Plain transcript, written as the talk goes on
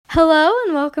Hello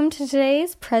and welcome to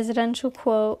today's presidential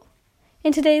quote.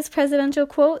 In today's presidential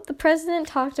quote, the president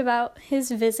talked about his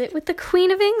visit with the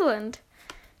Queen of England.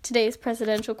 Today's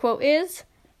presidential quote is,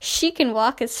 "She can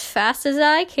walk as fast as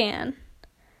I can."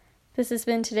 This has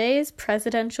been today's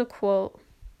presidential quote.